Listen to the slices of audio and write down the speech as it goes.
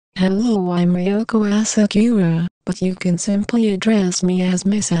Hello, I'm Ryoko Asakura, but you can simply address me as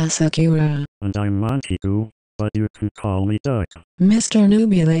Miss Asakura. And I'm Montague, but you can call me Duck. Mr.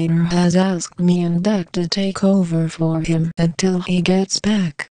 Nubulator has asked me and Duck to take over for him until he gets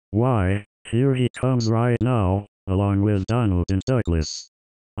back. Why, here he comes right now, along with Donald and Douglas.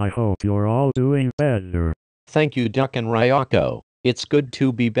 I hope you're all doing better. Thank you, Duck and Ryoko. It's good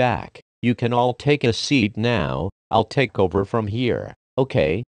to be back. You can all take a seat now. I'll take over from here.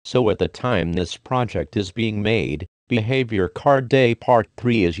 Okay, so at the time this project is being made, Behavior Card Day Part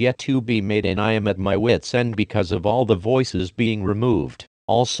 3 is yet to be made and I am at my wit's end because of all the voices being removed.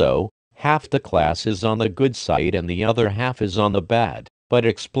 Also, half the class is on the good side and the other half is on the bad. But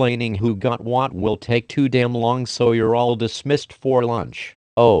explaining who got what will take too damn long, so you're all dismissed for lunch.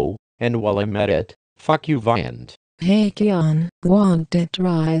 Oh, and while I'm at it, fuck you, Viand. Hey Kyon, want to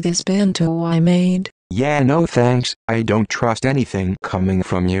try this bento I made? Yeah, no thanks, I don't trust anything coming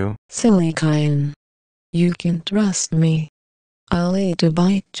from you. Silly Kyon. You can trust me. I'll eat a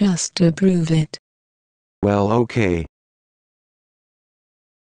bite just to prove it. Well, okay.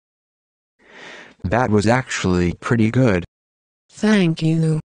 That was actually pretty good. Thank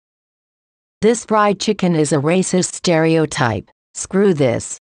you. This fried chicken is a racist stereotype. Screw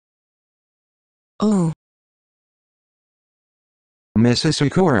this. Oh. Mrs.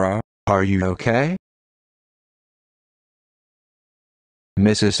 Sakura, are you okay?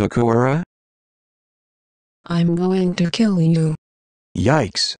 Mrs. Sakura? I'm going to kill you.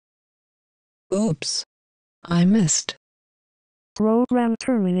 Yikes. Oops. I missed. Program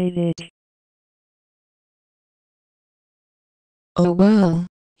terminated. Oh well,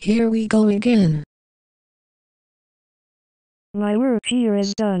 here we go again. My work here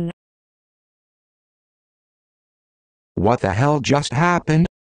is done. What the hell just happened?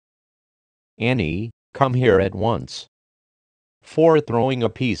 Annie, come here at once. For throwing a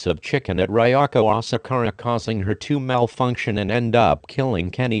piece of chicken at Ryoko Asakura, causing her to malfunction and end up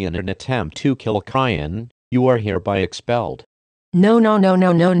killing Kenny in an attempt to kill Kyon, you are hereby expelled. No, no, no,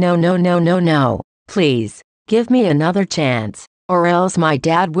 no, no, no, no, no, no, no. Please, give me another chance, or else my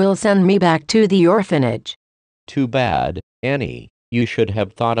dad will send me back to the orphanage. Too bad, Annie. You should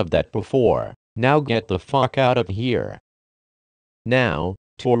have thought of that before. Now get the fuck out of here. Now,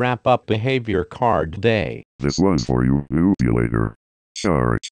 to wrap up Behavior Card Day. This one's for you, Nubulator.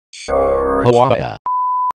 Charge. Hawaii.